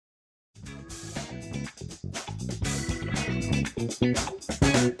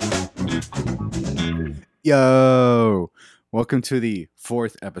Yo, welcome to the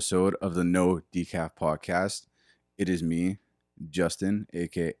 4th episode of the No Decaf podcast. It is me, Justin,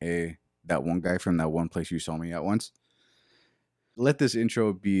 aka that one guy from that one place you saw me at once. Let this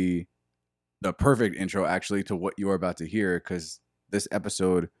intro be the perfect intro, actually, to what you are about to hear, because this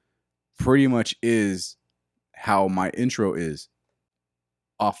episode pretty much is how my intro is.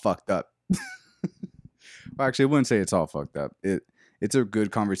 All fucked up. Well, actually, I wouldn't say it's all fucked up. It's a good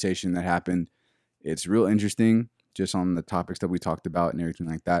conversation that happened. It's real interesting just on the topics that we talked about and everything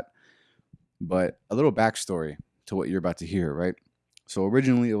like that. But a little backstory to what you're about to hear, right? So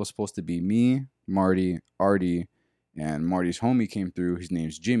originally it was supposed to be me, Marty, Artie, and Marty's homie came through. His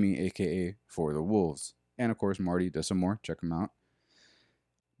name's Jimmy, aka For the Wolves. And of course, Marty does some more. Check him out.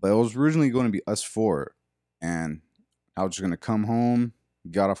 But it was originally going to be us four. And I was just going to come home,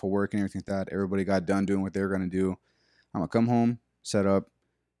 got off of work and everything like that. Everybody got done doing what they were going to do. I'm going to come home, set up,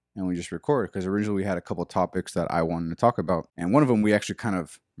 and we just record, because originally we had a couple topics that I wanted to talk about. And one of them, we actually kind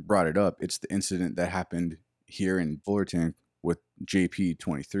of brought it up. It's the incident that happened here in Fullerton with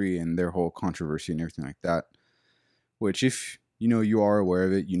JP23 and their whole controversy and everything like that. Which, if you know you are aware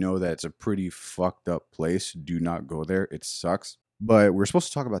of it, you know that it's a pretty fucked up place. Do not go there. It sucks. But we're supposed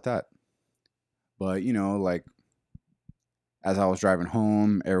to talk about that. But, you know, like, as I was driving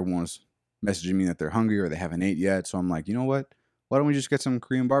home, everyone was messaging me that they're hungry or they haven't ate yet. So I'm like, you know what? Why don't we just get some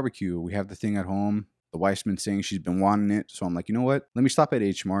Korean barbecue? We have the thing at home. The wife's been saying she's been wanting it. So I'm like, you know what? Let me stop at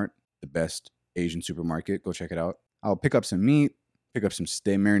H Mart, the best Asian supermarket. Go check it out. I'll pick up some meat, pick up some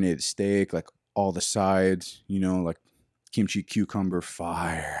marinated steak, like all the sides, you know, like kimchi, cucumber,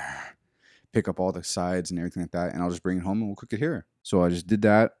 fire. Pick up all the sides and everything like that. And I'll just bring it home and we'll cook it here. So I just did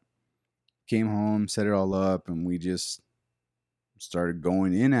that. Came home, set it all up, and we just started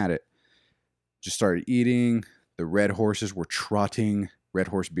going in at it. Just started eating. The Red Horses were trotting, Red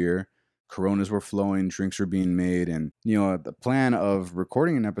Horse beer. Coronas were flowing, drinks were being made. And, you know, the plan of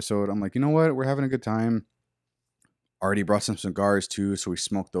recording an episode, I'm like, you know what? We're having a good time. Already brought some cigars too. So we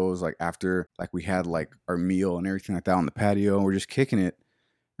smoked those like after, like we had like our meal and everything like that on the patio. We're just kicking it.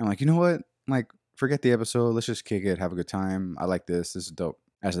 I'm like, you know what? Like, forget the episode. Let's just kick it. Have a good time. I like this. This is dope.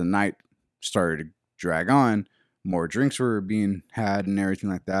 As the night started to drag on, more drinks were being had and everything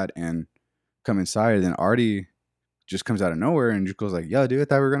like that. And come inside, and then Artie just comes out of nowhere and just goes like, yo, dude, I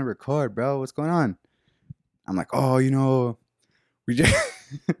thought we were going to record, bro. What's going on? I'm like, oh, you know, we just,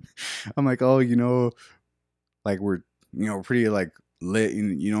 I'm like, oh, you know, like we're, you know, pretty like lit,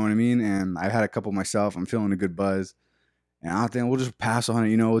 you know what I mean? And I've had a couple myself. I'm feeling a good buzz. And I think we'll just pass on it,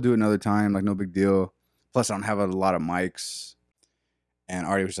 you know, we'll do it another time, like no big deal. Plus, I don't have a lot of mics. And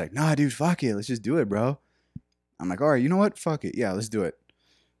Artie was like, nah, dude, fuck it. Let's just do it, bro. I'm like, all right, you know what? Fuck it. Yeah, let's do it.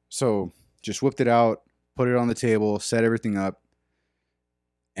 So just whipped it out, put it on the table, set everything up.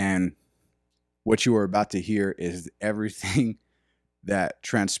 And what you are about to hear is everything that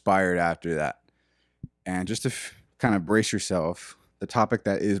transpired after that. And just to kind of brace yourself, the topic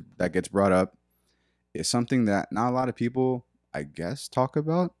that gets brought up is something that not a lot of people, I guess, talk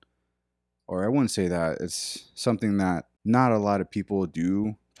about. Or I wouldn't say that. It's something that not a lot of people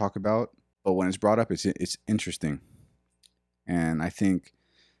do talk about. But when it's brought up, it's interesting. And I think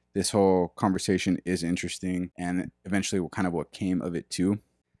this whole conversation is interesting, and eventually kind of what came of it too.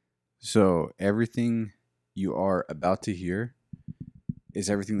 So everything you are about to hear is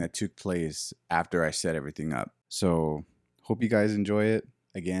everything that took place after I set everything up. So hope you guys enjoy it.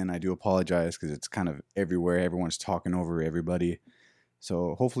 Again, I do apologize because it's kind of everywhere. Everyone's talking over everybody.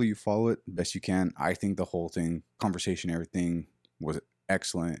 So hopefully you follow it best you can. I think the whole thing, conversation, everything was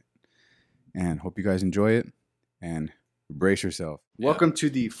excellent. And hope you guys enjoy it. And brace yourself. Yeah. Welcome to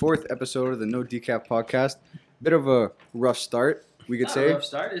the 4th episode of the No Decaf podcast. Bit of a rough start, we could say. Not a rough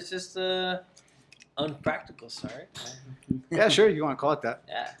start. It's just a unpractical start. Yeah, sure. You want to call it that?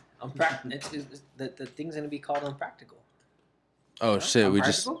 Yeah, the thing's gonna be called unpractical. Oh shit!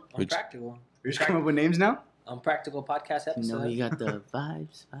 Unpractical. You're just coming up with names now. Unpractical podcast episode. You know, you got the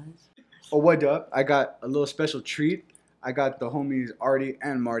vibes. Oh, what up? I got a little special treat. I got the homies Artie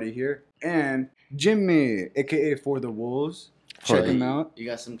and Marty here. And Jimmy, a.k.a. For the Wolves. Check him out. You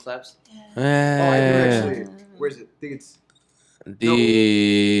got some claps? Oh, I do actually. Where's it? I think it's...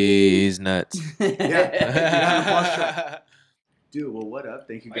 These nuts. Yeah. Dude, well, what up?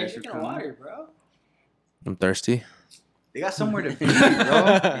 Thank you guys for coming. Water, bro? I'm thirsty. They got somewhere to be, bro. They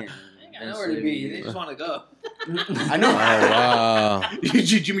got nowhere to be. They just want to go. I know. Oh, wow.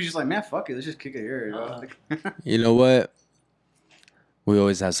 Jimmy's just like, man, fuck it. Let's just kick it here. You know what? We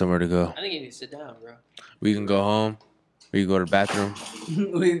always have somewhere to go. I think you need to sit down, bro. We can go home. We go to the bathroom.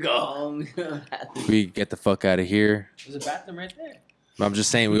 We go home. We get the fuck out of here. There's a bathroom right there. But I'm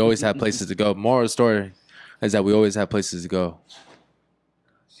just saying, we always have places to go. Moral of the story is that we always have places to go.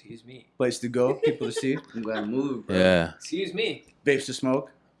 Excuse me. Place to go, people to see, You gotta move, bro. Yeah. Excuse me. vapes to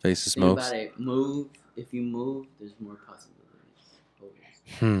smoke. Face to Think smokes. about it. Move. If you move, there's more possibilities. Always.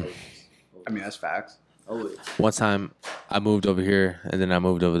 Hmm. I mean, that's facts. Always. One time, I moved over here, and then I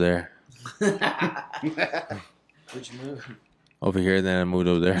moved over there. Where'd you move? Over here, then I moved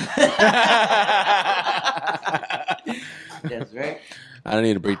over there. That's right. I don't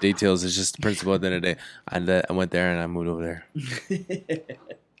need to break details. It's just the principle at the end of the day. I went there, and I moved over there.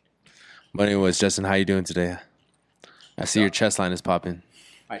 But anyways, Justin, how you doing today? I see your chest line is popping.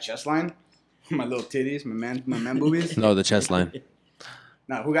 My chest line, my little titties, my man boobies. No, the chest line.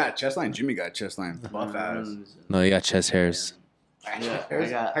 Nah, who got a chest line? Jimmy got a chest line. Buff ass. No, you got chest hairs.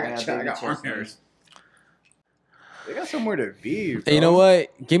 Yeah, I got baby arm chest hairs. They got somewhere to be. Bro. Hey, you know what?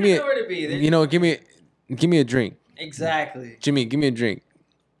 Give me Nowhere to be. give me a drink. Exactly. Jimmy, give me a drink.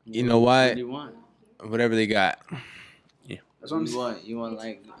 You know what? What do you want? Whatever they got. That's what I'm You saying. want? You want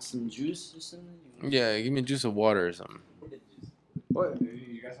like some juice or something? Yeah, give me a juice of water or something. What?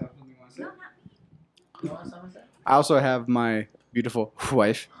 You guys have something you want to say? You want something? I also have my beautiful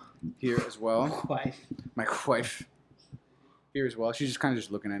wife here as well. Wife. My wife here as well. She's just kind of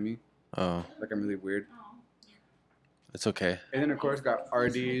just looking at me Oh, like I'm really weird. it's okay. And then of course got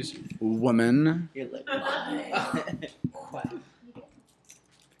RD's woman, You're like, why? Wife.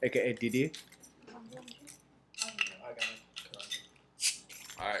 aka Didi.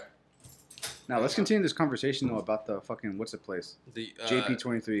 All right. Now let's continue this conversation though about the fucking what's the place? The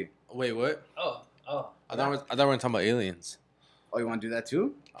JP23. Wait, what? Oh. I thought we were talking about aliens. Oh, you want to do that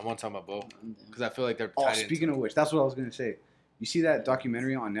too? I want to talk about both because I feel like they're Oh, tied speaking of which, that's what I was gonna say. You see that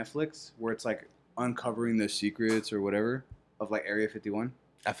documentary on Netflix where it's like uncovering the secrets or whatever of like Area 51?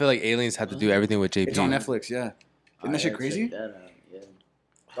 I feel like aliens have to do everything with JP. It's on Netflix, yeah. Isn't that shit Check crazy? that out, yeah.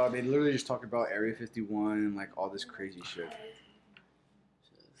 Oh, they literally just talked about Area 51 and like all this crazy shit.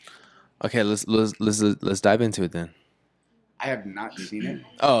 Okay, let's dive into it then. I have not seen it.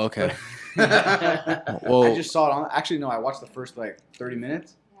 Oh, okay. I Well, just saw it on. Actually, no, I watched the first like 30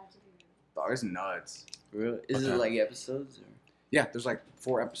 minutes. Oh, it's nuts. Real? Is Okay. it like episodes or? Yeah, there's like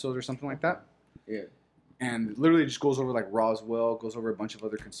 4 episodes or something like that. Yeah. And literally just goes over like Roswell, goes over a bunch of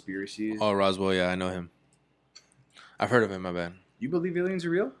other conspiracies. oh Roswell, yeah, I know him. I've heard of him. My bad. You believe aliens are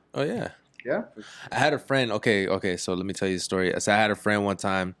real? Oh yeah. Yeah? I had a friend. Okay. So let me tell you the story. So I had a friend one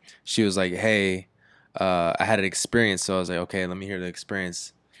time. She was like, "Hey, I had an experience." So I was like, "Okay, let me hear the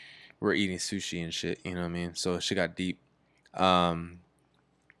experience." We're eating sushi and shit. You know what I mean? So she got deep.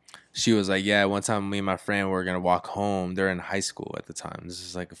 She was like, "Yeah, one time me and my friend were gonna walk home. They're in high school at the time. This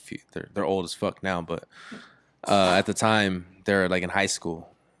is like a few. They're old as fuck now, but at the time they're like in high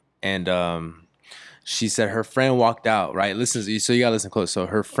school, and she said her friend walked out. Right? Listen, so you gotta listen close. So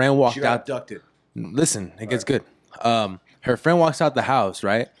her friend walked She got out. abducted. Listen, it gets good. Her friend walks out the house,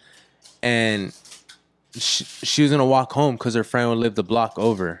 right? And she was gonna walk home because her friend lived the block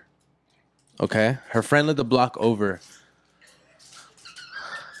over. Okay, her friend lived the block over.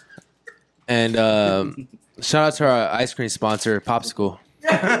 And shout out to our ice cream sponsor, Popsicle. Yo,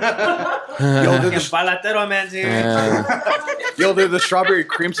 they're the, Palatero man's here. yo, they're the strawberry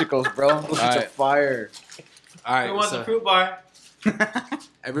creamsicles, bro. Those shits are Alright. fire. All right, We want the so fruit bar.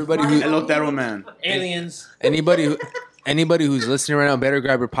 everybody who Elotero man. Aliens. anybody who's listening right now better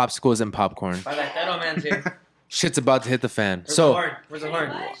grab your popsicles and popcorn. Palatero man's here. Shit's about to hit the fan. Where's the So, horn? Where's the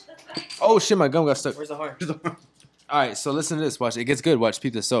horn? oh shit, my gum got stuck. Where's the horn? All right, so listen to this. Watch, it gets good. Watch,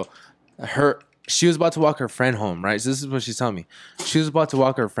 peep this. So, she was about to walk her friend home, right? So this is what she's telling me. She was about to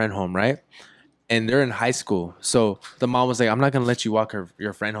walk her friend home, right? And they're in high school. So the mom was like, "I'm not gonna let you walk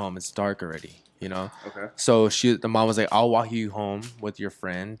your friend home. It's dark already, you know." Okay. So the mom was like, "I'll walk you home with your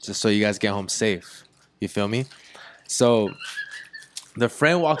friend, just so you guys get home safe." You feel me? So the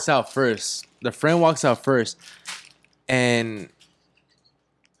friend walks out first. And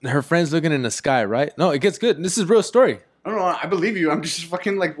her friend's looking in the sky, right? No, it gets good. This is a real story. I don't know. I believe you. I'm just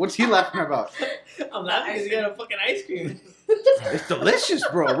fucking like, what's he laughing about? I'm laughing because you got a fucking ice cream. It's delicious,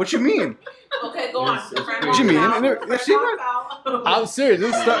 bro. What you mean? Okay, go on. Yes, The friend what you walks mean? out. And there- The friend see walks out. I'm serious.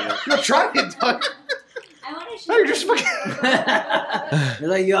 This is stuff. Yo, try it, dog. I want to No, show you're just fucking. You're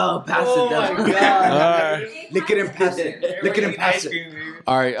like, yo, pass Oh it down. my god. Alright. Lick it and pass it. Lick it and pass it.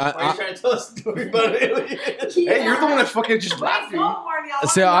 All right. Why are you trying to tell a story about aliens? Hey, you're the one that's fucking just laughing.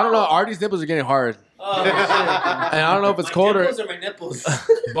 See, I don't know. Artie's nipples are getting hard, Oh, shit. and I don't know if it's My cold or dimples or my nipples?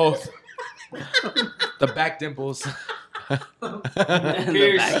 both. The back dimples,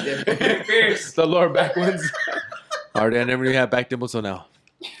 Pierce. Pierce. the lower back ones. Already, I never knew you had back nipples till now.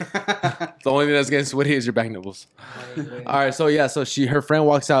 The only thing that's getting sweaty is your back nipples. All right, so yeah, so her friend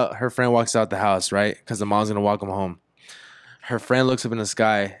walks out the house, right? Because the mom's gonna walk him home. Her friend looks up in the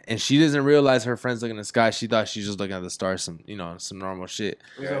sky, and she doesn't realize her friend's looking in the sky. She thought she's just looking at the stars, some normal shit.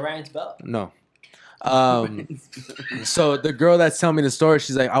 Was it Ryan's belt? No. So the girl that's telling me the story,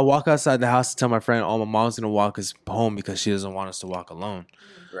 she's like, I walk outside the house to tell my friend, oh, my mom's gonna walk us home because she doesn't want us to walk alone.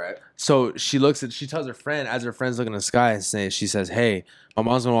 Right. So she tells her friend, as her friend's looking in the sky, and she says, hey, my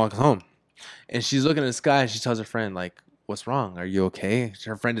mom's gonna walk us home. And she's looking in the sky, and she tells her friend, like, what's wrong? Are you okay?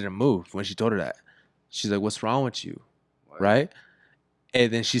 Her friend didn't move when she told her that. She's like, what's wrong with you? What? Right?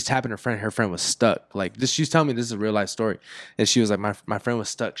 And then she's tapping her friend. Her friend was stuck. Like this, she's telling me this is a real life story. And she was like, my friend was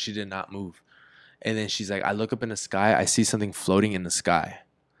stuck. She did not move. And then she's like, I look up in the sky. I see something floating in the sky.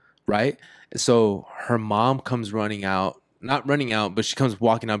 Right? So her mom comes running out. Not running out, but she comes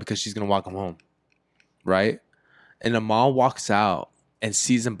walking out because she's going to walk him home. Right? And the mom walks out and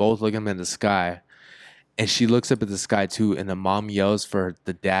sees them both looking up in the sky. And she looks up at the sky too. And the mom yells for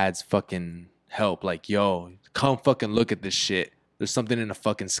the dad's fucking help. Like, yo, come fucking look at this shit. There's something in the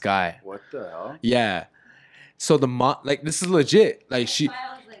fucking sky. What the hell? Yeah. So the mom, like, this is legit. Like,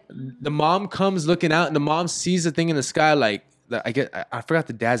 the mom comes looking out, and the mom sees the thing in the sky. Like, I forgot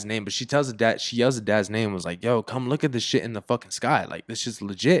the dad's name, but she yells the dad's name. And was like, yo, come look at this shit in the fucking sky. Like, this shit's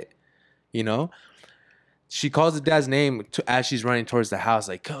legit. You know? She calls the dad's name as she's running towards the house.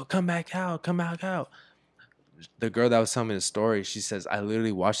 Like, come back out, come back out. The girl that was telling me the story, she says, I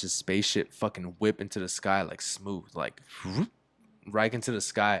literally watched this spaceship fucking whip into the sky like smooth, like right into the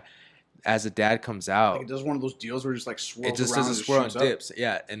sky. As the dad comes out, like it does one of those deals where it just like swirls. It just does a swirl and dips.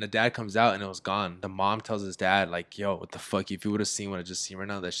 Yeah, and the dad comes out and it was gone. The mom tells his dad, like, yo, what the fuck? If you would have seen what I just seen right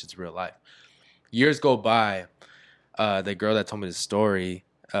now, that shit's real life. Years go by. The girl that told me the story,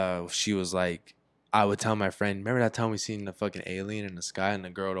 she was like, I would tell my friend, remember that time we seen the fucking alien in the sky? And the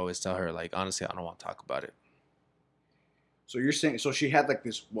girl would always tell her, like, honestly, I don't want to talk about it. So you're saying, so she had like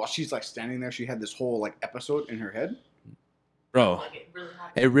this, while she's like standing there, she had this whole like episode in her head? Bro, Like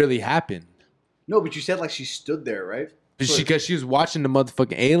it really happened. No, but you said like she stood there, right? Because she was watching the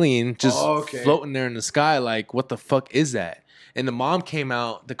motherfucking alien just okay. floating there in the sky. Like, what the fuck is that? And the mom came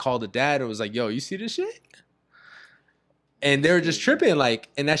out to call the dad and was like, yo, you see this shit? And they were just tripping, like,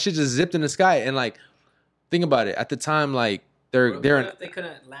 and that shit just zipped in the sky. And like, think about it. At the time, like, they're What if they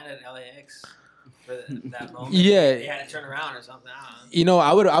couldn't land at LAX for that moment? Yeah. They had to turn around or something. I don't know. You know,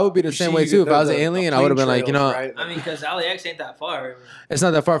 I would be the same way too. If I was an alien, I would have been like, you know, right? I mean, because LAX ain't that far. it's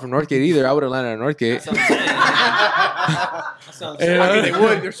not that far from Northgate either. I would have landed at Northgate. That's what I'm saying. That's what I'm saying. I mean, they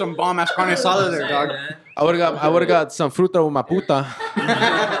would. There's some bomb ass carne That's what asada I'm there, saying, dog. man. I would have got some fruta with my puta.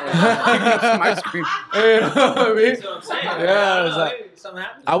 Some ice cream. You know what I mean? That's what I'm saying. Yeah, it's know, like- maybe something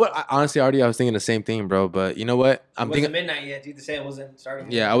happened. Honestly, I was thinking the same thing, bro. But you know what? It wasn't midnight yet, dude. The same wasn't starting.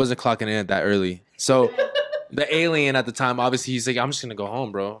 Yeah, I wasn't clocking in that early. So the alien at the time, obviously, he's like, I'm just gonna go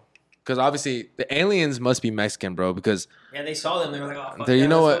home, bro. Because obviously the aliens must be Mexican, bro. Because Yeah, they saw them. They were like, oh, fuck You yeah,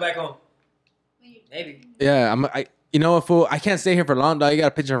 know let's what? go back home. Maybe. yeah, you know what, fool? I can't stay here for long, dog. You got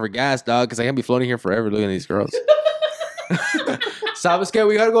to pitch in for gas, dog. Because I can't be floating here forever looking at these girls. So I was scared.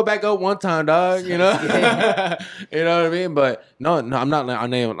 We got to go back up one time, dog. You know, you know what I mean. But no, I'm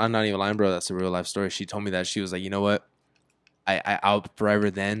not even lying, bro. That's a real life story. She told me that. She was like, you know what? I'll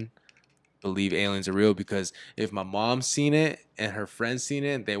forever then believe aliens are real, because if my mom's seen it and her friends seen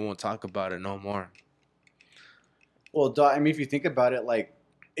it, they won't talk about it no more. Well, dog, I mean, if you think about it, like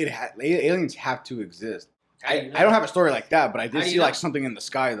aliens have to exist. How do you know? I don't have a story like that, but I How did do you see know? like something in the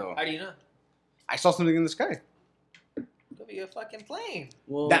sky though. How do you know? I saw something in the sky Could be a fucking plane.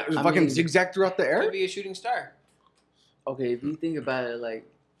 Well, that was I fucking mean, zigzag throughout the air. Could be a shooting star. okay, if you think about it, like,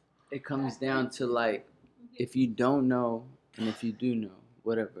 it comes down to, like, if you don't know and if you do know,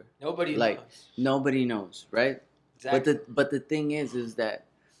 whatever. Nobody Like, knows. Nobody knows, right? Exactly. But the thing is that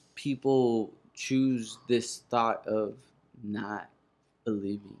people choose this thought of not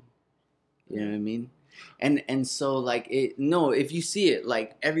believing. You know what I mean? And so, like, if you see it,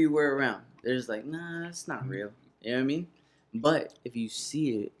 like, everywhere around, there's like, nah, it's not real. You know what I mean? But if you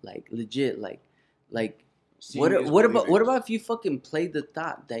see it, like, legit, like what about if you fucking played the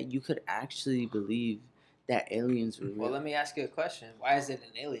thought that you could actually believe that aliens were real? Well, let me ask you a question. Why is it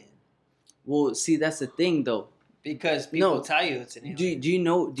an alien? Well, see, that's the thing, though. Because people No. tell you it's an alien. Do you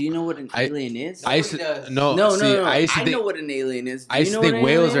know what an alien is? I used Nobody does. to, no, No, see, no. I used to I think, know what an alien is. Do I you used to know what think an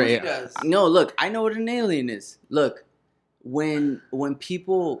whales are alien is? Nobody does. No, look, I know what an alien is. Look, when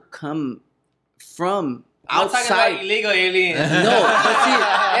people come from I'm talking outside. about illegal aliens. No, but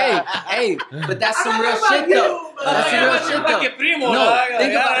see, hey, but that's some real shit though. That's Yeah, real what's shit, your though. fucking primo, No, dog? think Like,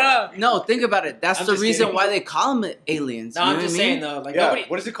 I about don't it. No, think about it. That's I'm the just reason kidding. why they call them aliens. No, you I'm know just what I mean? saying though, like Yeah. nobody.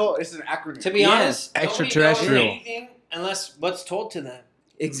 What is it called? It's an acronym. To be Yeah. honest, Extraterrestrial. nobody knows anything unless what's told to them.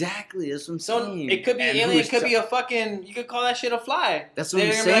 Exactly. That's what I'm So saying. it could be And alien, who's it could te- be a fucking. You could call that shit a fly. That's what They're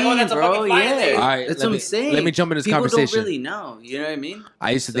I'm gonna be like, saying, oh, that's a bro. fucking fly Yeah, there. All right, that's let what me- I'm saying. let me jump in this People conversation. don't really know. You know what I mean?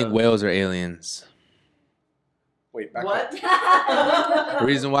 I used to think So- whales are aliens. Wait, back up. The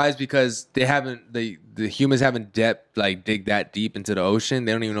reason why is because they haven't the humans haven't dig that deep into the ocean.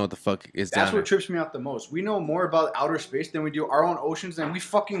 They don't even know what the fuck is That's down what trips me out the most. We know more about outer space than we do our own oceans, and we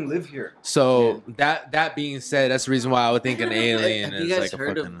fucking live here. there. So that being said, that's the reason why I would think an alien Have you is guys like a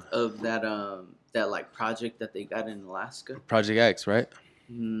heard fucking of that like project that they got in Alaska? Project X, right?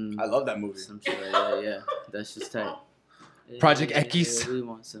 I love that movie. Some shit, yeah. That's just tight. Project Yeah, X. we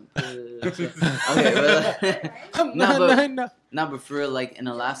want some. Okay, but no, but for real, like in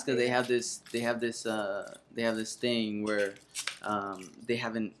Alaska, they have this thing where they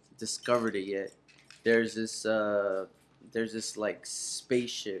haven't discovered it yet. There's this like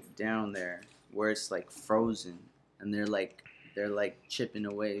spaceship down there where it's like frozen, and they're like chipping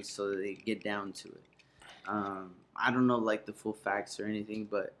away so that they get down to it. I don't know like the full facts or anything,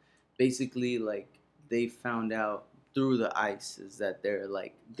 but basically like they found out through the ice is that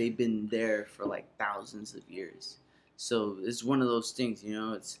they've been there for like thousands of years. So it's one of those things, you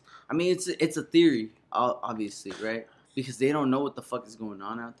know. It's a theory, obviously, right? Because they don't know what the fuck is going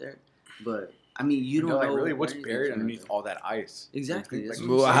on out there. But I mean, you don't like know really what's anything's buried going on underneath there. all that ice. Exactly. Like, That's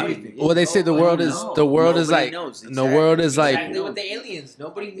Well, what I'm how- saying. well, they say the world is No, the world is nobody like knows. the world is like. Exactly what the aliens.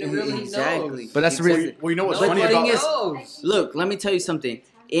 Nobody really Exactly. knows. But that's the reason. Well, you know what's But funny the about thing is- knows. Look, let me tell you something.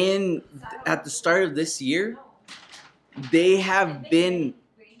 At the start of this year, they have been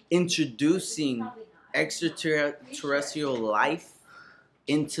introducing extraterrestrial life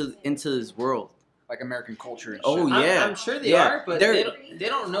into this world. like American culture and shit. Oh, yeah. I'm sure they Yeah. are, but They're- they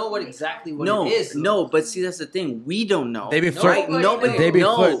don't know what exactly what No, it is. no, but see, that's the thing. We don't know. They be No, flirt. nobody- They be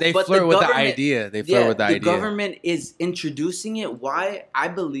no, flirt. They but flirt with the government- idea. They flirt with the the idea. government is introducing it. Why? I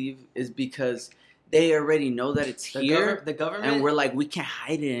believe is because they already know that it's here, The government, and we're like, we can't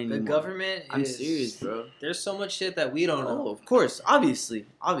hide it anymore. the government. I'm is, serious, bro. There's so much shit that we don't know. Oh, of course, obviously,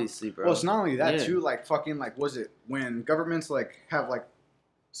 bro. Well, it's not only that Yeah. too. Like fucking like was it when governments like have like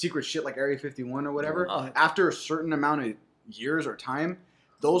secret shit like Area 51 or whatever? Oh. After a certain amount of years or time,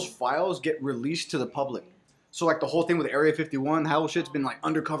 those files get released to the public. So like the whole thing with Area 51, how shit's been like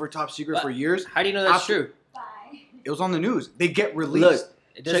undercover top secret But- for years. How do you know that's After- true? It was on the news. They get released. Look,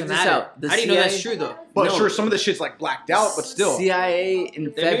 It doesn't check this matter. out. The How do you know that's CIA true though? but no. sure, some of the shit's like blacked out, but still. CIA in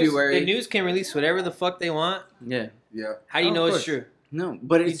The February. the news can release whatever the fuck they want. Yeah, Yeah. How do you Oh, know of it's course. true? no,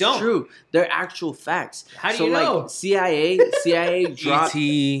 but You it's don't. true. They're actual facts. How do so you like know? CIA dropped.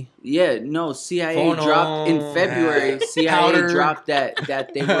 ET. Yeah, no, CIA Phono. dropped in February. CIA Powder. dropped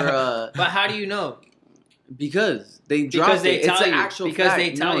that they were But how do you know? because they dropped they it. tell It's an you. actual Because fact.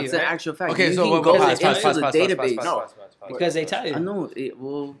 they tell no, you, it's right? an actual fact. Okay, you so can what- go pause, into pause, the pause, database. No. Because they tell you. I know.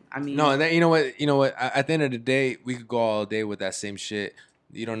 Well, I mean, No, and then, you know what? You know what? At the end of the day, we could go all day with that same shit.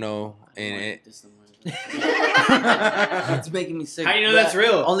 You don't know, and it, it's making me sick. How do you know But that's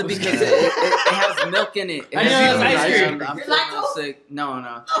real? Only because it has milk in it. How do you know that's ice cream? I'm You're feeling lactose? sick.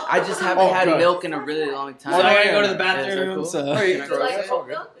 No. I just haven't Oh, had God. milk in a really long time. So I gotta go to the Is that bathroom. cool? So. Hey, Can I Do you go like there? oat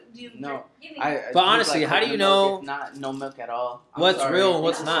milk? Do you No. give me I that? But do honestly, like how do oat you milk, know if not no milk at all? I'm What's sorry. real and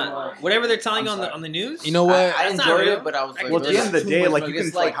what's Thank you so not? much. Whatever they're telling you I'm sorry. on the news. you know what? I That's not enjoyed real. it, but I was like, Well, at the end of the "There's day, too like much you milk." can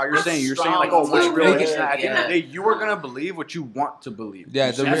It's like how you're saying, you're saying like, oh, what's strong, real? like, What's not. At the end of the yeah. day, you are gonna believe what you want to believe.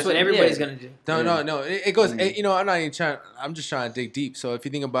 Yeah, the That's what everybody's Yeah. gonna do. No. It goes. You know, I'm not even trying. I'm just trying to dig deep. So if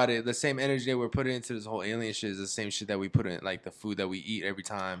you think about it, the same energy that we're putting into this whole alien shit is the same shit that we put in, like the food that we eat every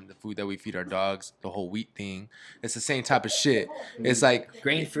time, the food that we feed our dogs, the whole wheat thing. It's the same type of shit. It's like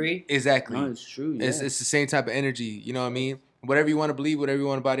Grain free. exactly. No, it's true. Yeah. It's the same type of energy. You know what I mean? Whatever you want to believe, whatever you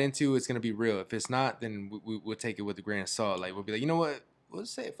want to buy into, it's gonna be real. If it's not, then we'll take it with a grain of salt. Like we'll be like, you know what? We'll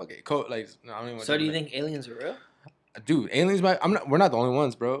say it. Fuck it. Like no, I don't even wanna So do you like- think aliens are real? dude, aliens might. I'm not. We're not the only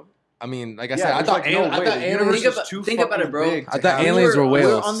ones, bro. I mean, like I said, I there's, thought, like, no I way. thought The aliens. universe Think is about- too think about fucking it, bro. big I to thought have- aliens were We're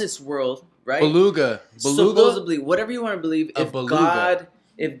whales. on this world, right? Beluga. Supposedly, whatever you want to believe, A beluga.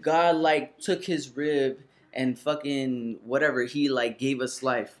 if God like took his rib and fucking whatever, he like gave us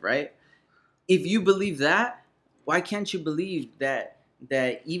life, right? If you believe that, why can't you believe that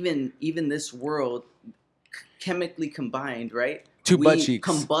even this world chemically combined, right? Two we butt cheeks.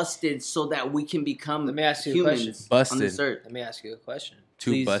 combusted so that we can become Let me ask you a humans question. Busted. on this earth. Let me ask you a question.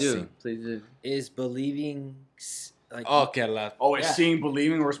 Two Please busting. do. Please do. Is believing like Okay, left. Oh, it's Yeah. seeing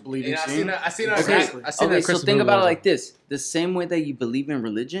believing versus believing I seeing. seen that. I seen that. Okay, I seen that. Okay, so Christopher think about it Nolan. like this: the same way that you believe in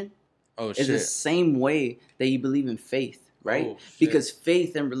religion, Oh is the shit. same way that you believe in faith, right? Oh, shit. Because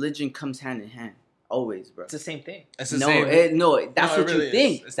faith and religion comes hand in hand, always, bro. It's the same thing. It's the No, same. that's No, it what really you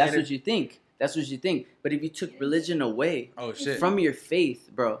think. is. That's what you think. That's what you think. But if you took religion away Oh shit. from your faith,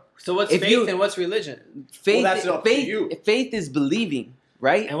 bro, So what's If faith you- and what's religion? faith, that's up to you. faith is believing,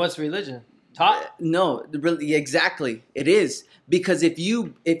 right? And what's religion? Taught? No, exactly. It is because if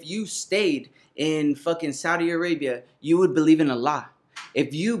you stayed in fucking Saudi Arabia, you would believe in Allah.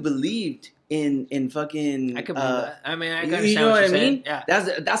 If you believed in fucking, I could believe that. I mean, I can you understand know what what I you're saying. mean? Yeah.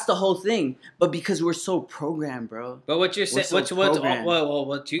 That's the whole thing. But because we're so programmed, bro. But what you're saying, so what programmed.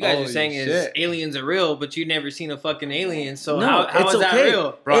 what you guys are Holy saying is shit. aliens are real, but you never seen a fucking alien. So No, how it's is that okay.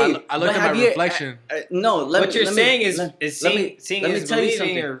 real? Bro, Hey, I looked but at my have you- reflection. No, What you're saying is let seeing me is tell you believing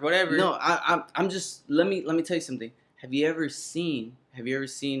something. or whatever. No, I'm just let me tell you something. Have you ever seen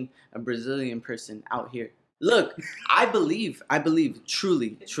a Brazilian person out here? Look, I believe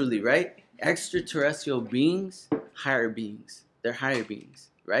truly, right? Extraterrestrial beings, higher beings. They're higher beings,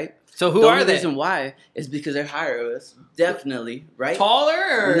 right? So who the are only they? reason why is because they're higher than us, definitely, right?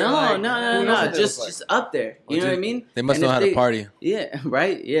 Taller? Or No, like, who no, knows no, what they just look like? just up there. You know what I mean? They must And know if how they- to party. Yeah,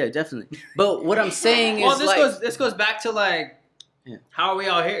 right. Yeah, definitely. But what I'm saying is Well, this like, goes back to like, Yeah. how are we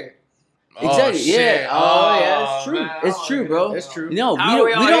all here? exactly. Oh, shit. Yeah. Oh, yeah. It's true. man, It's true, bro. It's true. No, How we are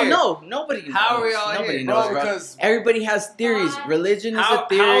we don't. all We don't here? know. Nobody. How are we knows. all Nobody here? knows, Bro, bro. because Everybody has theories. Religion is a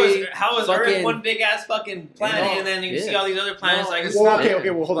theory. How is fucking- Earth one big ass fucking planet, No, and then you yeah. see all these other planets No, like it's Well, not- okay,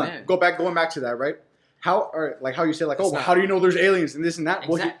 well, hold on. Yeah. Going back to that, right? How, or like how you say, like, It's oh, well, not- how do you know there's aliens and this and that?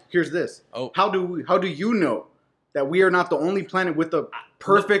 Well, Exact- here's this. Oh. How do you know that we are not the only planet with the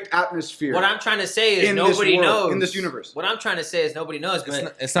perfect atmosphere What I'm trying to say is in this nobody world, knows in this universe? What I'm trying to say is nobody knows.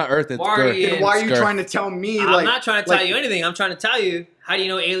 But it's not Earth. It's Why are Earth. you- Then why are It's you Earth. trying to tell me? I'm like, not trying to tell like, you anything. I'm trying to tell you how do you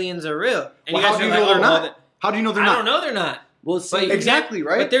know aliens are real? And Well, you how guys do are you like, know they're oh, not? well, How do you know they're I not? don't know they're not. Well, But see, you Exactly,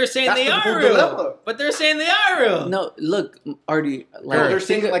 right? But they're saying That's they the are whole real. dilemma. But they're saying they are real. no, look, Artie. Like, No, they're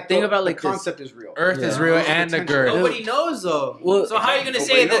saying think, like think the, about the like this. concept is real. Earth is Yeah. real There's and the potential. girth. Nobody knows though. Well, so how are you gonna nobody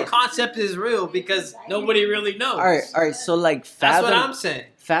say the knows. concept is real because nobody really knows? All right. So like, That's what fathom, I'm saying.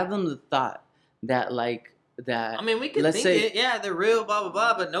 fathom the thought that like that. I mean, we can let's think say, it. Yeah, they're real, blah blah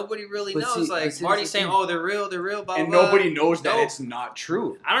blah. But nobody really But knows. see- Like but see, Marty's that's the saying, thing. "Oh, they're real, blah And blah." nobody knows that No. it's not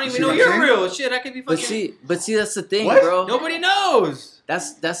true. I don't You even see know what I'm you're saying? real. Shit, I could be But fucking. see, that's the thing, What? bro. Nobody knows.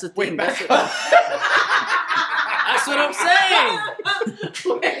 That's the thing. Wait, That's back up. That's what I'm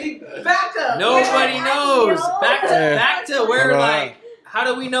saying. Wait, back up. Nobody knows. Back to where Hold on. like, how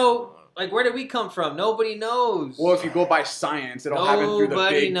do we know? Like, where did we come from? Nobody knows. Well, if you go by science, it'll happen through the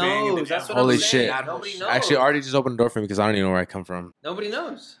Nobody Big Bang. And knows. the That's what Holy I'm saying. shit. Nobody knows. Actually, Artie just opened the door for me because I don't even know where I come from. Nobody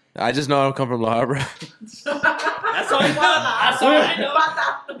knows. I just know I don't come from La Habra. That's all I know. That's all I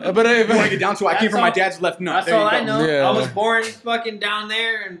know. But If you want to get down to it, I came That's from my all- dad's left nut. That's There you all go. I know. Yeah. I was born fucking down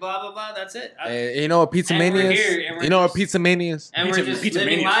there and blah blah blah. That's it. Hey, you know what Pizza And we're Mania here, is? and we're You know what just- Pizza Mania is? And Pizza- we're just Pizza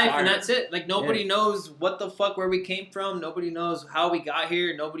living Mania's life, fire. and that's it. Like nobody knows what the fuck where we came from. Nobody knows how we got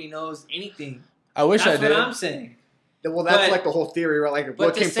here. Nobody knows anything. I wish That's I did. what I'm saying. Well, that's But- like the whole theory, right? Like, But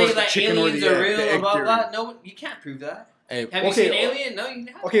what to came say first, the like chicken or aliens the are egg? real The and egg blah theory. blah, no, you can't prove that. Hey, Have you Okay, seen Alien? No, you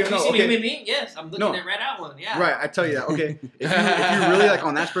haven't. okay, Have no, you seen okay. Human Being? Yes, I'm looking No. at Red Out one. Yeah. Right, I tell you that. Okay, if you really like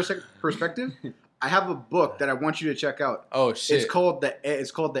on that perspective, I have a book that I want you to check out. oh shit. It's called the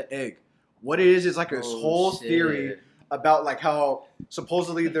Egg. What it is like this whole theory about like how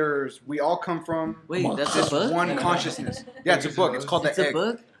supposedly we all come from Wait, that's a this book? one consciousness. Yeah, it's a book. It's called It's the a Egg.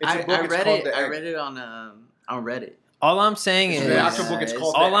 book. It's a book, I it's read called it. The I Egg. read it on Reddit. All I'm saying It's is, the actual book. It's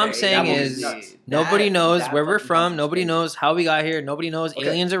called all The I'm Egg. saying That book is, nuts. nobody knows that where we're fucking from. book is Nobody crazy. knows how we got here. Nobody knows Okay.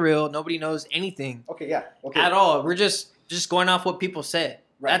 aliens are real. Nobody knows anything Okay, yeah. Okay. at all. We're just going off what people say.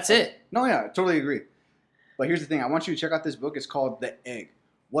 Right. That's it. No, yeah, I totally agree. But here's the thing. I want you to check out this book. It's called The Egg.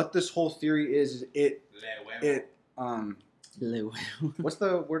 What this whole theory is it what's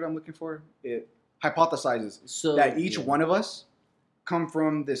the word I'm looking for? It hypothesizes So that each yeah. one of us come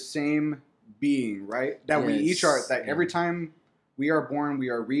from the same being, right? That we each are, Yes. that every time we are born, we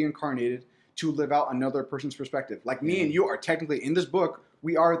are reincarnated to live out another person's perspective. Like me and you are technically in this book,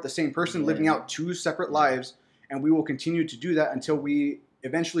 we are the same person living out two separate lives, and we will continue to do that until we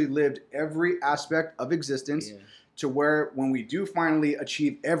eventually lived every aspect of existence Yeah. to where when we do finally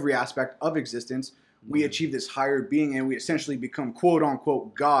achieve every aspect of existence, we achieve this higher being and we essentially become quote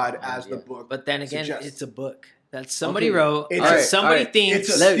unquote God as the book. But then again, suggests. it's a book that somebody Okay. wrote. It's and a- somebody alright. thinks.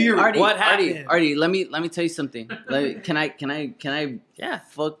 It's a theory. Artie, What Artie, happened? Artie, let me tell you something. Can I Yeah.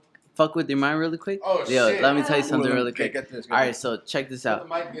 fuck with your mind really quick? Oh, Yo, shit. let me tell you something Okay, really quick. get this, get All right, this. so check this out.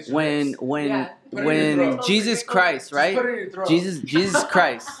 Yeah. When Yeah. Put it in your throat. Jesus Christ, right? Just put it in your throat. Jesus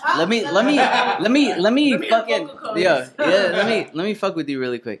Christ. Let me Let me fucking have vocal cords. yeah. Let me fuck with you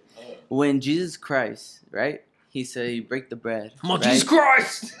really quick. when Jesus Christ, right? He said, "You break the bread." Come on, right? Jesus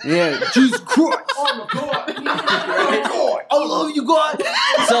Christ! Yeah, Jesus Christ. Oh my God. I love you, God.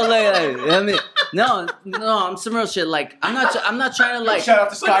 So like, I mean, no, I'm some real shit. Like, I'm not trying to like. Shout out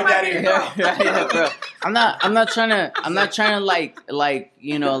to Sky Daddy. Yeah, bro. I'm not trying to like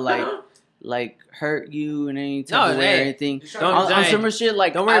you know like hurt you in any type of way or anything. I'm some real shit.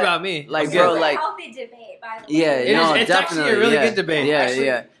 Like, Don't worry about me. Like, This bro, is a like. healthy debate, by the way. Yeah, It's actually a really good debate. Yeah, Actually,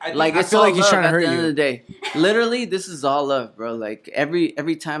 yeah. I Like, it's feel all like he's love trying to at hurt the end you. of the day. Literally, this is all love, bro. Like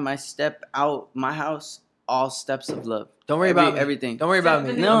every time I step out my house, all steps of love. Don't worry about me. everything. Don't worry about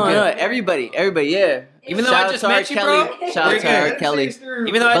me. No, I'm no, good. everybody, yeah. Even though Shout I out just to R. met you, Kelly. bro, Shout we're out to R. good. Kelly.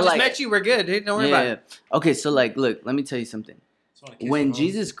 Even though I But just like- met you, we're good, dude. Don't worry about it. Okay, so like, look, let me tell you something. When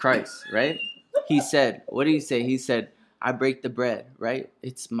Jesus Christ, right? He said, what did he say? He said, "I break the bread, right?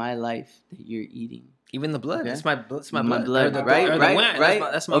 It's my life that you're eating." Even the blood. Okay. It's my blood. Blood, Or the- right? or the Right? wine. Right?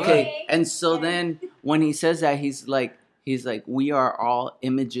 That's my Okay. blood. And so then when he says that, he's like, we are all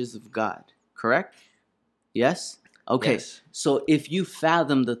images of God, correct? Yes? Okay. Yes. So if you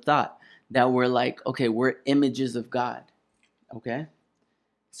fathom the thought that we're like, okay, we're images of God, okay?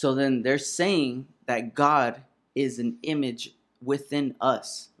 So then they're saying that God is an image within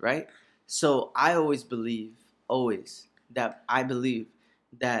us, right? So I believe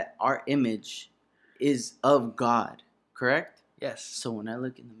that our image is of God, correct? Yes. So when I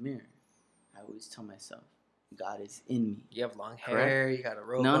look in the mirror, I always tell myself, God is in me. You have long Correct. hair. You got a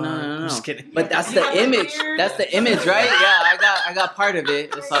robe No, on. no. I'm just kidding. But that's You the got the image. beard. That's the image, right? Yeah, I got part of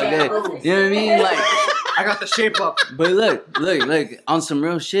it. It's all good. You know what I mean? Like, I got the shape up. but look, on some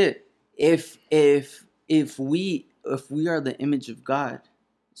real shit. If we are the image of God,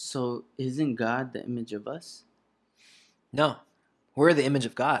 so isn't God the image of us? No, we're the image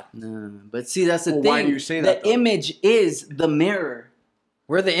of God. No. But see, that's the Well, thing. why do you say the that, though? image is the mirror.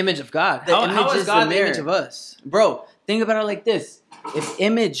 We're the image of God. The How image is is God the the image mirror. of us? Bro, think about it like this.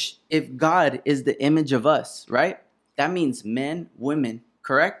 If God is the image of us, right? That means men, women,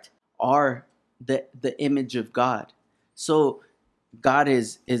 correct? Are the image of God. So God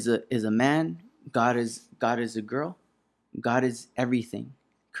is a man, God is a girl, God is everything,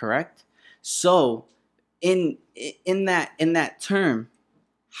 correct? So in that term,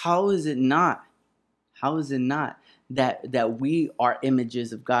 how is it not that we are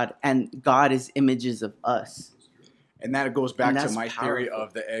images of God and God is images of us? And that goes And back to that's my theory powerful.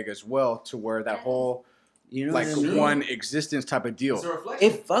 of the egg as well, to where that whole You know like what I mean? one existence type of deal.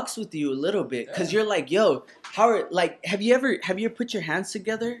 It fucks with you a little bit because you're like, yo, have you ever put your hands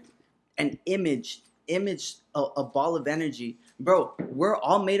together and imaged a ball of energy? Bro, we're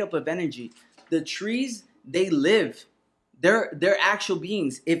all made up of energy. The trees, they live. They're actual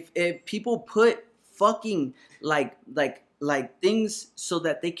beings. If people put fucking like things so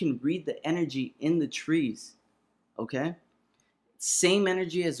that they can read the energy in the trees, okay? Same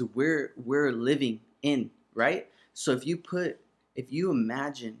energy as we're living in, right? So if you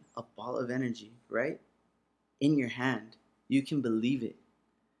imagine a ball of energy, right, in your hand, you can believe it.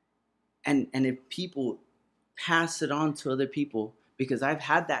 And if people pass it on to other people, because I've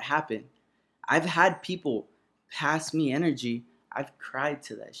had that happen. I've had people pass me energy. I've cried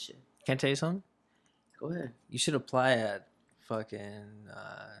to that shit. Can I tell you something? Go ahead. You should apply at fucking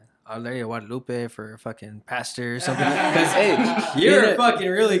Our Lady of Guadalupe for fucking pastor or something. Because Hey, you're yeah. fucking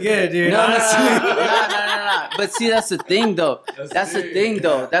really good, dude. No. Honestly. But see, that's the thing, though. That's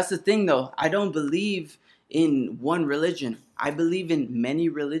the thing, though. I don't believe in one religion. I believe in many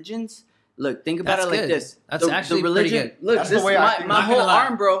religions. Look, think about That's it like good. this. That's actually the pretty religion. good. Look, That's this the way is I my think. my Not whole gonna lie.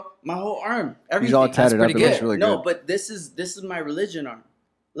 arm, bro. My whole arm. Everything. He's all tatted up. pretty It looks good. really No, good. but this is my religion arm.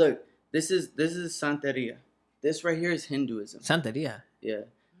 Look, this is Santeria. This right here is Hinduism. Santeria. Yeah.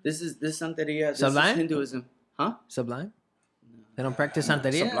 This Santeria. This Sublime? is Hinduism. Huh? Sublime? They don't practice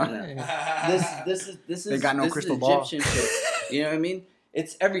Santeria? Sublime. This They is got no this crystal is ball. Egyptian shit. You know what I mean?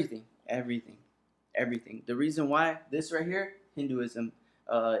 It's everything. The reason why this right here, Hinduism.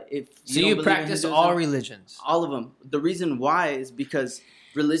 If So don't you believe in practice Hinduism, all religions. all of them. The reason why is because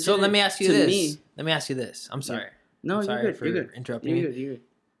religion. So let me ask you to this. Me, Let me ask you this. I'm sorry. no, I'm sorry you're good. for You're good. interrupting You're you. good. You're good.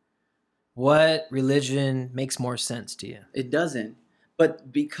 What religion makes more sense to you? It doesn't,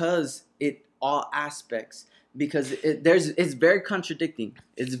 but because it all aspects. Because it's very contradicting.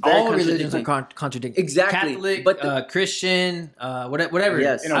 It's very All religions contradicting. are contradicting. Exactly. Catholic, But Christian, whatever.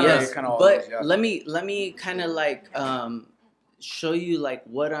 Yes, In a way, yes. it kinda all But is, yeah. let me kind of like show you like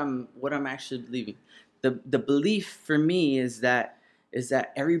what I'm actually believing. The belief for me is that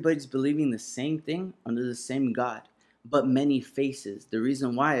everybody's believing the same thing under the same God, but many faces. The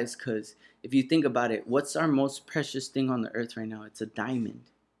reason why is because if you think about it, what's our most precious thing on the earth right now? It's a diamond.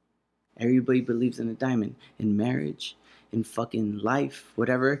 Everybody believes in a diamond. In marriage, in fucking life,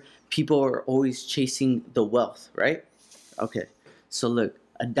 whatever. People are always chasing the wealth, right? Okay. So look,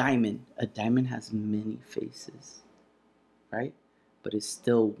 a diamond has many faces, right? But it's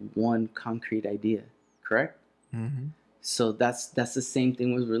still one concrete idea, correct? Mm-hmm. So that's the same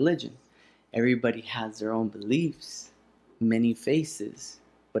thing with religion. Everybody has their own beliefs, many faces,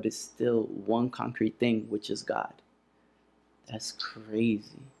 but it's still one concrete thing, which is God. That's crazy.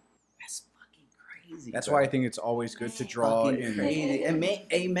 That's fucking crazy. That's bro. why I think it's always good to draw Fucking in. crazy. Amen.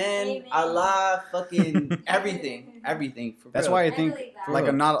 Amen. Allah, fucking everything, for That's real. why I I think believe that. like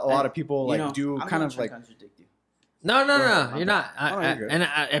Bro, not a lot of people You like know, do I'm kind not of trying like. to contradict you. No, Go ahead, you're my not. Oh, you're good. And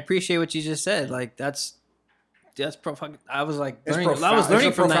I appreciate what you just said. Like that's profound. I was like It's learning. I was profound. learning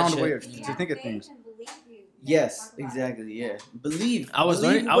It's a from that profound way shit. of You to have think of faith things. and believe you. Yes, Talk about it. exactly. Yeah, believe. I was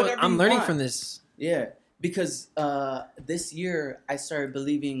believe learning. whatever I'm you learning want. from this. Yeah, because this year I started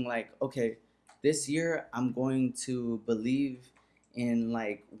believing like, okay, this year I'm going to believe in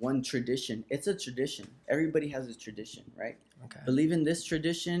like one tradition. It's a tradition. Everybody has a tradition, right? Okay. Believe in this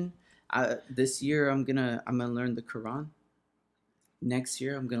tradition. This year I'm gonna learn the Quran. Next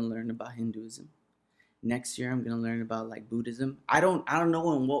year I'm gonna learn about Hinduism. Next year I'm gonna learn about like Buddhism. I don't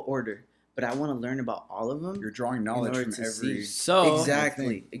know in what order, but I want to learn about all of them. You're drawing in knowledge order from to every. see. So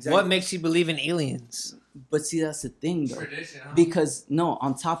Exactly. what makes you believe in aliens? But see, that's the thing, though. Tradition, huh? Because no,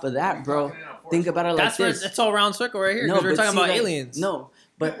 on top of that, bro, think about it like That's where this. it's all round circle right here. Because we're but talking see, about like, aliens. No,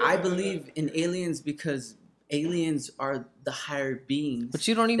 but I believe in aliens because aliens are the higher beings. But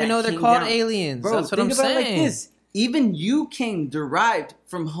you don't even that know they're came called down. aliens. Bro, That's what think I'm about saying. it like this. Even you came derived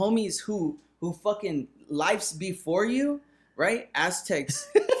from homies who fucking lives before you, right? Aztecs,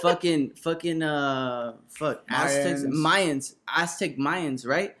 fuck Aztecs, Aztec Mayans,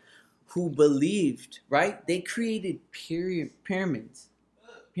 right? Who believed, right? They created pyramids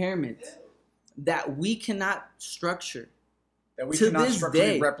that we cannot structure. That we To cannot this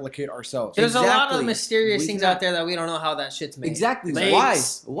structurally day. replicate ourselves. There's a lot Exactly. of mysterious We things cannot- out there that we don't know how that shit's made. Exactly.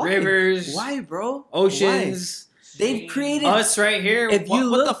 Lakes, Why? rivers, Why, bro? oceans. Why? They've created Us right here. If you What the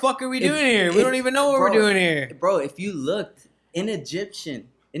look- fuck are we if- doing here? We if- don't even know what bro, we're doing here. Bro, if you looked in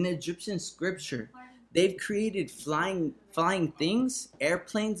Egyptian scripture, they've created flying things,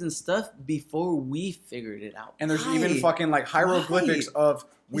 airplanes and stuff before we figured it out. And there's Why? even fucking like hieroglyphics of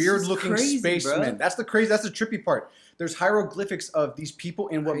weird looking crazy, spacemen. bro. That's the trippy part. There's hieroglyphics of these people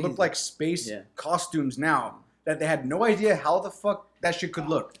in what look Crazy. like space Yeah. costumes now that they had no idea how the fuck that shit could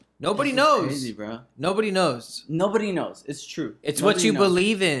look. Nobody This is knows. Crazy, bro. Nobody knows. Nobody knows. It's true. It's Nobody what you knows.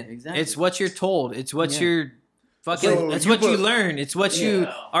 believe in. Exactly. It's what you're told. It's what Yeah. you're fucking. So it's you what you put- learn. It's what you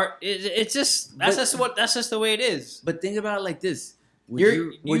Yeah. are. It's just that's just the way it is. But think about it like this.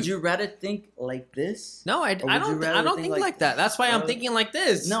 You're- Would you- you rather think like this? No, I Or would you don't. rather I don't think think like like that. That's why I'm Uh, thinking like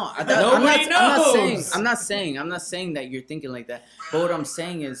this. No, Nobody knows. I'm not saying that you're thinking like that. But what I'm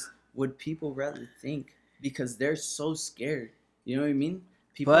saying is, would people rather think because they're so scared? You know what I mean?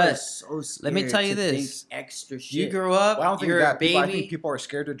 People But are so scared. let me tell you to this. think extra shit. You grew up. Well, I don't think you're that. a baby. I think people are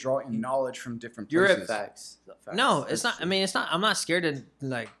scared to draw in knowledge from different You're a places. Facts. No, That's it's not. true. I mean, it's not. I'm not scared to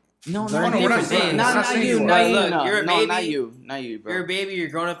like. No, learn no, we're not different saying- things. we're Not not saying you, you not are. you, Look, no, you're a no, baby. not you, bro. You're a baby. You're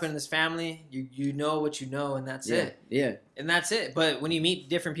growing up in this family. You know what you know, and that's yeah, it. yeah. And that's it. But when you meet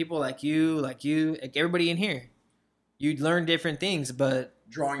different people like everybody in here, you learn different things. But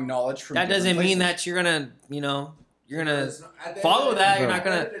Drawing knowledge from that different doesn't mean places. that you're gonna follow that. You're not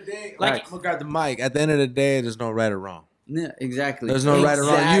gonna like. like. I'm gonna grab the mic. At the end of the day, there's no right or wrong. Yeah, exactly. There's no right or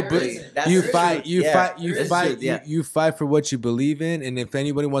wrong. Exactly. That's You the fight. truth. You Yeah. fight. You That's fight. true, yeah. You fight for what you believe in, and if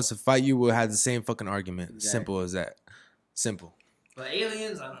anybody wants to fight you, we'll have the same fucking argument. Exactly. Simple as that. Simple. But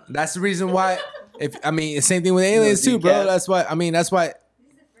aliens, I don't know. That's the reason why. Same thing with aliens too, bro. Decaf. That's why.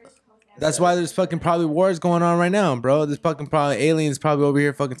 That's why there's fucking probably wars going on right now, bro. There's fucking probably aliens probably over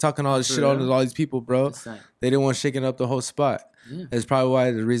here fucking talking all this For shit on real? all these people, bro. That's right. They didn't want shaking up the whole spot. Yeah. That's probably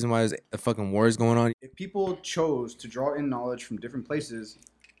why the reason why there's a fucking wars going on. If people chose to draw in knowledge from different places,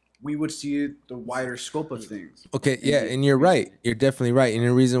 we would see the wider scope of things. Okay, yeah, and you're right. You're definitely right. And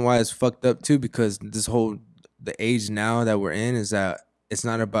the reason why it's fucked up too, because the age now that we're in is that it's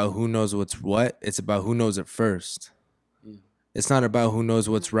not about who knows what's what. It's about who knows it first. Yeah. It's not about who knows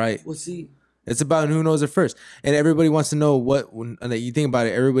what's right. Well, see, It's about who knows it first. And everybody wants to know that you think about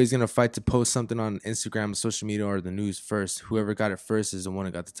it, everybody's going to fight to post something on Instagram, social media, or the news first. Whoever got it first is the one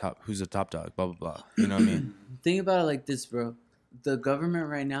that got the top, who's the top dog, blah, blah, blah. You know what I mean? think about it like this, bro. The government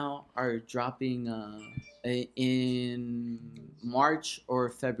right now are dropping in March or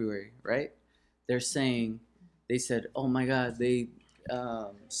February, right? They said, oh my God,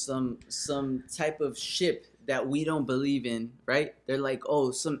 some type of ship that we don't believe in, right? They're like,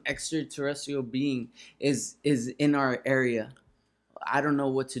 oh, some extraterrestrial being is in our area. I don't know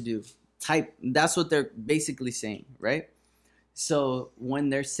what to do. That's what they're basically saying, right? So when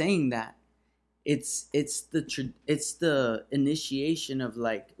they're saying that, it's the initiation of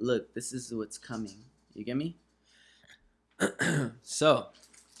like, look, this is what's coming. You get me? So,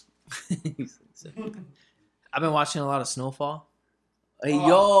 I've been watching a lot of Snowfall. Hey,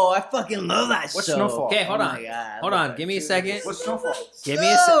 yo, I fucking love that What's show. Snowfall? Okay, hold Oh on. my God, Hold on. Give me a second. What's Snowfall? Give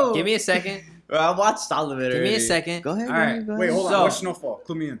No! me a second. Bro, I watched all of it. Give me a already. second. Go ahead. All go right. ahead, go Wait, ahead. hold on. So- What's Snowfall?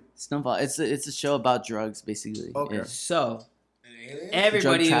 Clue me in. Snowfall. It's a show about drugs, basically. Okay. Yeah. So, Drug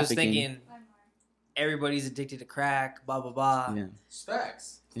everybody was trafficking. thinking everybody's addicted to crack, blah, blah, blah. Yeah.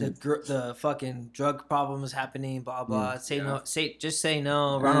 Facts. The fucking drug problem is happening, blah, blah. Just say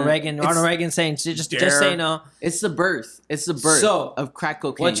no. Uh, Ronald Reagan saying, just say no. It's the birth. It's the birth So, of crack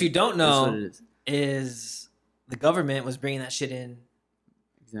cocaine. What you don't That's what know it is. is the government was bringing that shit in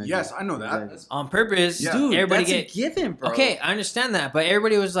Exactly. Yes, I know that. Exactly. on purpose. Yeah. Dude, everybody that's get a given, bro. okay. I understand that, but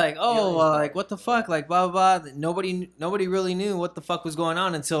everybody was like, "Oh, like what the fuck?" Like blah blah blah. Nobody really knew what the fuck was going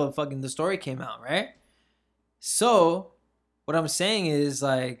on until fucking the story came out, right? So, what I'm saying is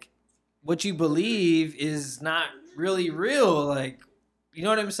like, what you believe is not really real. Like, you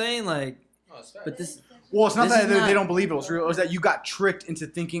know what I'm saying? Like, But this, Well, it's not This that is they not- don't believe it was real. It was that you got tricked into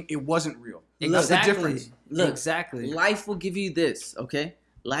thinking it wasn't real. That's the exactly. difference. Look, exactly. life will give you this, okay?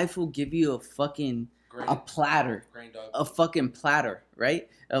 Life will give you a fucking a platter, a fucking platter, right?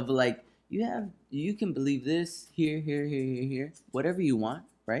 Of like you can believe this here, whatever you want,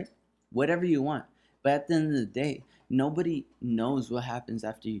 right? Whatever you want. But at the end of the day, nobody knows what happens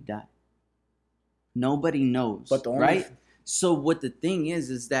after you die. Nobody knows, But the only right? So what the thing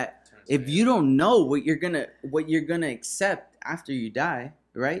is that if you don't know what you're gonna accept after you die,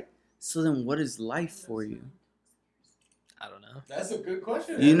 right? So then what is life for you? I don't know. That's a good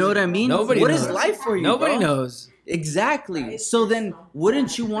question. You know what I mean? Nobody What is knows. life for you? Nobody bro? knows. Exactly. So then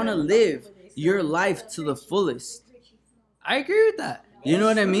wouldn't you want to live your life to the fullest? I agree with that. You know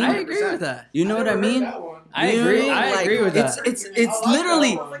what I mean? I agree with that. You know what I mean? I You know what agree. mean? I Like, agree with that. It's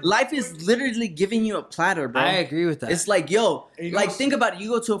literally life is literally giving you a platter, bro. I agree with that. It's like, yo, And you know like what's- think about it. You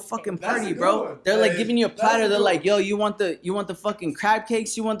go to a fucking That's a party, good bro. one. They're like That giving you a is- platter. that's a They're good like, yo, you want the fucking crab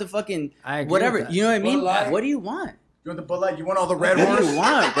cakes? You want the fucking I agree whatever? with that. You know what I mean? But like- What do you want? You want the Bud Light? You want all the Red What do Horse? you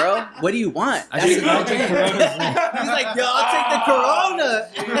want, bro? What do you want? I That's drink- the I drink thing. Coronas. He's like, yo, I'll take the Corona.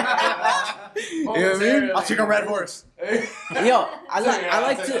 You know what I mean? I'll take a Red Horse. Yo, I like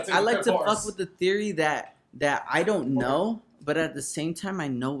I'll take to Pep fuck Boys. with the theory that I don't know, but at the same time I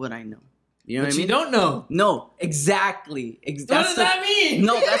know what I know. You know But what I you mean? don't know. No, exactly. What does that mean?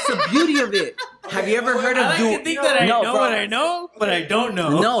 No, that's the beauty of it. Have you ever heard of I like to think that I No, know bro. what I know, but I don't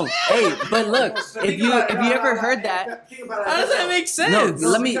know. No, hey, but look, if you ever heard that, How does that make sense? no,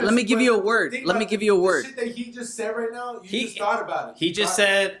 let me give you a word. Let me give you a word. Shit that he just said right now, you He- just thought about it. He just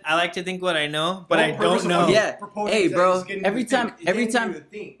said, "I like to think what I know, but I don't know." Yeah. Proposing Hey, that bro, he's getting every you to think. time, every time,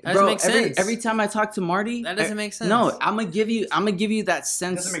 That bro, doesn't make every, sense. every time I talk to Marty, That doesn't make sense. No, I'm gonna give you that It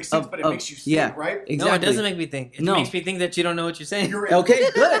sense. doesn't make sense, of, but it of- makes you think, yeah, right? exactly. No, it doesn't make me think. It No. makes me think that you don't know what you're saying. You're Okay,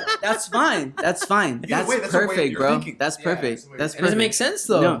 good. That's fine. That's fine. Either That's way, that's a way perfect, you're bro. thinking. That's Yeah, perfect. that's the way That's It perfect. doesn't make sense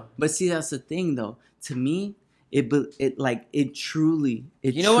though. No, but see, that's the thing, though. To me, it truly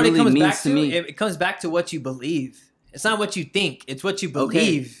You know what it comes means back to? me. It comes back to what you believe. It's not what you think. It's what you Okay,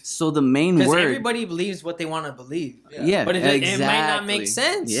 believe. so the main Because word, everybody believes what they want to believe. yeah, But exactly. it might not make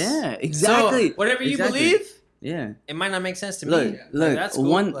sense. Yeah, exactly. So whatever you Exactly. believe, Yeah. it might not make sense to Look, me. look. That's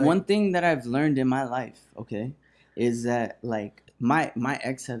cool. One thing that I've learned in my life, okay, is that like my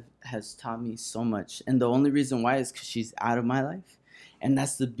ex has taught me so much, and the only reason why is because she's out of my life, and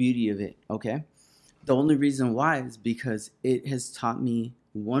that's the beauty of it. Okay, the only reason why is because it has taught me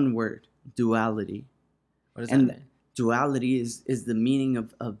one word: duality. What does and that mean? duality is the meaning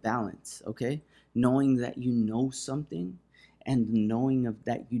of balance. Okay, knowing that you know something, and knowing of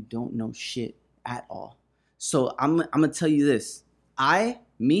that you don't know shit at all. So I'm gonna tell you this: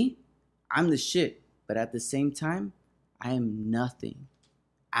 I'm the shit, but at the same time, I am nothing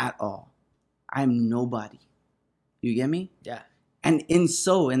at all. I'm nobody. You get me? Yeah. And in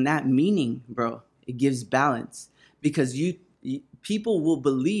that meaning, bro, it gives balance because people will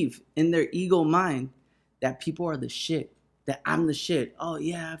believe in their ego mind that people are the shit, that I'm the shit. Oh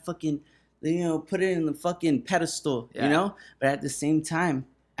yeah, I fucking, put it in the fucking pedestal, Yeah. But at the same time,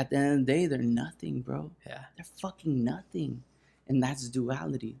 at the end of the day, they're nothing, bro. Yeah. They're fucking nothing. And that's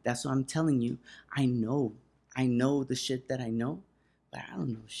duality. That's what I'm telling you. I know the shit that I know, but I don't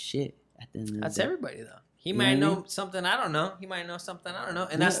know shit at the end of the That's day. everybody though. He You might know what I know something I don't know. He might know something I don't know,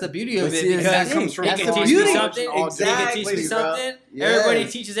 and Yeah. that's the beauty But of it. see, Because that's that comes from he can the teach beauty. me something. Exactly, He can teach me bro. something. Yes.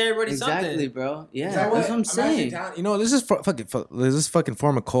 Everybody teaches everybody Exactly, something. bro. Yeah, You know what? that's what I'm actually saying. down. You know, let's just fucking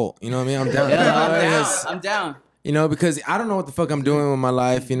form a cult. You know what I mean? I'm down. Yeah, I'm down. Yes. I'm down. You know, because I don't know what the fuck I'm doing with my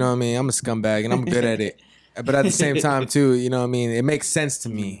life. You know what I mean? I'm a scumbag and I'm good at it. But at the same time, too, you know what I mean? It makes sense to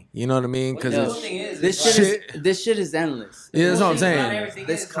me. You know what I mean? Because Well, Yo, the cool thing is, this it's shit like- is this shit is endless. Yeah, that's the what I'm cool thing about saying. everything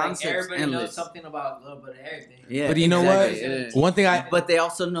This is, like, concept's everybody knows endless. something about a little bit of everything. Yeah, But you know exactly. what? One thing But they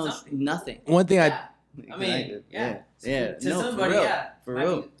also know Something. nothing. one thing Yeah. I mean, Exactly. yeah. Yeah. To No, somebody, for real. yeah. For I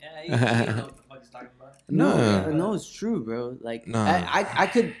real. mean, yeah, you don't know what the fuck he's talking about. No, No. no, it's true, bro. Like No. I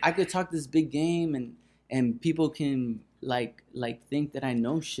could talk this big game and people can like think that I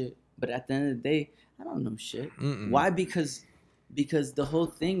know shit, but at the end of the day, I don't know shit. Mm-mm. Why? Because the whole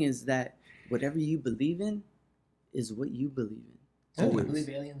thing is that whatever you believe in is what you believe in. So you Always. believe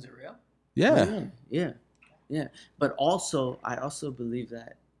aliens are real? Yeah. Yeah. But also, I also believe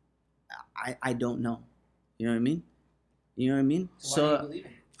that I don't know. You know what I mean? You know what I mean? So why do you believe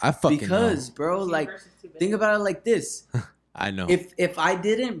in it? I fucking Because, bro, like, think about it like this. know. I know. If I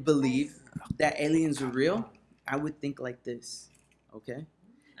didn't believe that aliens are real, I would think like this. Okay?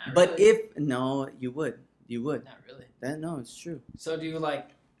 Not But really. you would. Not really. No, it's true. So do you like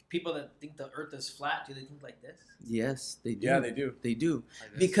people that think the Earth is flat? Do they think like this? Yes, they do. Yeah, they do. They do.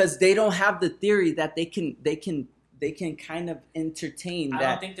 Because they don't have the theory that they can kind of entertain I that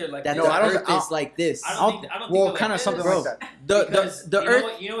don't think they're like that this. the No, I don't- Earth is like this. I don't think well, they're kind of like something this. like that. Because The you know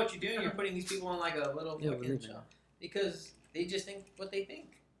Earth. you know what you're doing? You're putting these people on like a little Yeah, fucking religion. show because they just think what they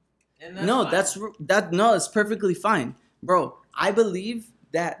think. And that's No, fine. it's perfectly fine, bro. I believe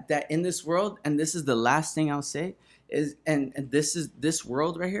that in this world, and this is the last thing I'll say is, and this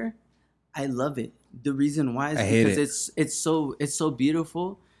world right here, I love it. The reason why is I hate because it. it's so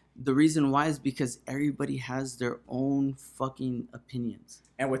beautiful. The reason why is because everybody has their own fucking opinions.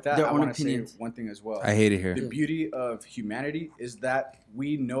 And with that, Their I own want to say opinions. one thing as well. I hate it here. The beauty of humanity is that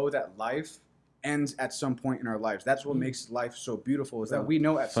we know that life ends at some point in our lives. That's what makes life so beautiful, is that Bro. we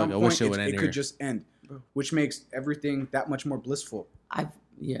know at Fuck, some I wish point it would it end could here. just end, Bro. which makes everything that much more blissful.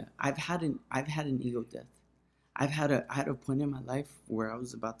 I've had an ego death. I had a point in my life where I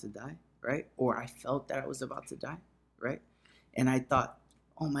was about to die, right? Or I felt that I was about to die, right? And I thought,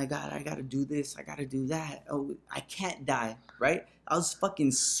 oh my God, I gotta do this, I gotta do that. Oh, I can't die, right? I was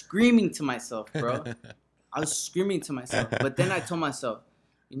fucking screaming to myself, bro. I was screaming to myself. But then I told myself,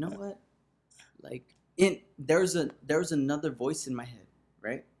 you know what? Like there was another voice in my head,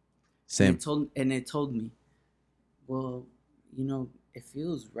 right? Same. And it told me, well, you know, it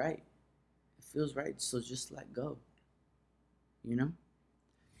feels right. It feels right. So just let go. You know?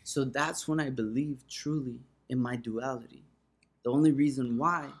 So that's when I believe truly in my duality. The only reason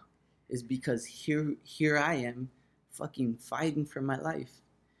why is because here I am fucking fighting for my life.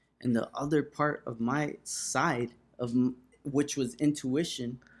 And the other part of my side which was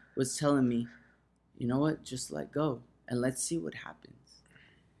intuition was telling me, you know what? Just let go and let's see what happens.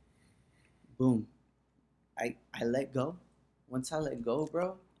 Boom. I let go. Once I let go,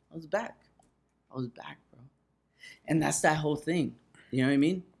 bro, I was back, bro. And that's that whole thing. You know what I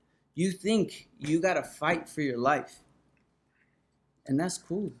mean? You think you gotta fight for your life. And that's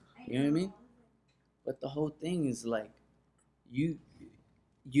cool. You know what I mean? But the whole thing is like, you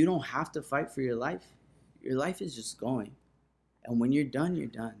don't have to fight for your life. Your life is just going. And when you're done, you're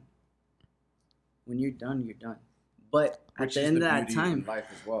done. When you're done, you're done. But at Which the is end of the that beauty time, in life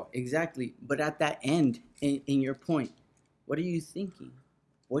as well. exactly. But at that end, in your point, what are you thinking?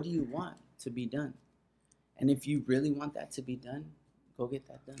 What do you want to be done? And if you really want that to be done, go get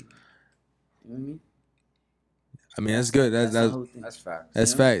that done. You know what I mean? I mean, that's good. the That's whole thing. That's fact.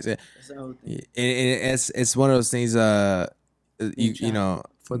 that's you know? facts. That's the whole thing. It's one of those things. You know,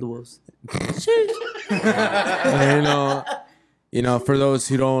 For the wolves. you know, for those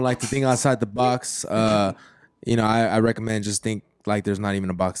who don't like to think outside the box, you know, I recommend just think like there's not even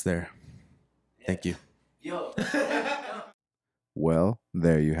a box there. Thank you. Yo. Well,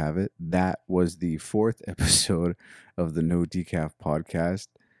 there you have it. That was the 4th episode of the No Decaf podcast.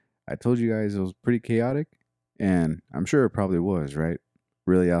 I told you guys it was pretty chaotic, and I'm sure it probably was, right?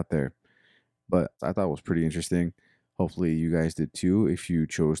 Really out there. But I thought it was pretty interesting. Hopefully you guys did too, if you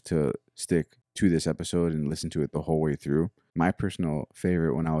chose to stick to this episode and listen to it the whole way through. My personal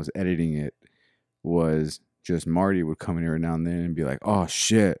favorite when I was editing it was just Marty would come in every now and then and be like, oh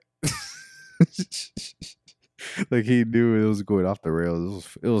shit. Like he knew it was going off the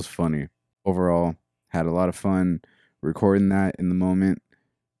rails. It was funny. Overall, had a lot of fun recording that in the moment,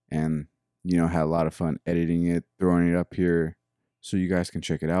 and you know, had a lot of fun editing it, throwing it up here so you guys can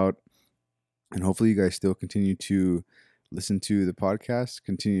check it out. And hopefully you guys still continue to listen to the podcast,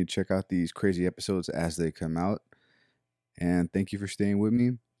 continue to check out these crazy episodes as they come out. And thank you for staying with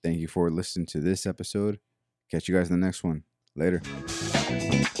me. Thank you for listening to this episode. Catch you guys in the next one. Later.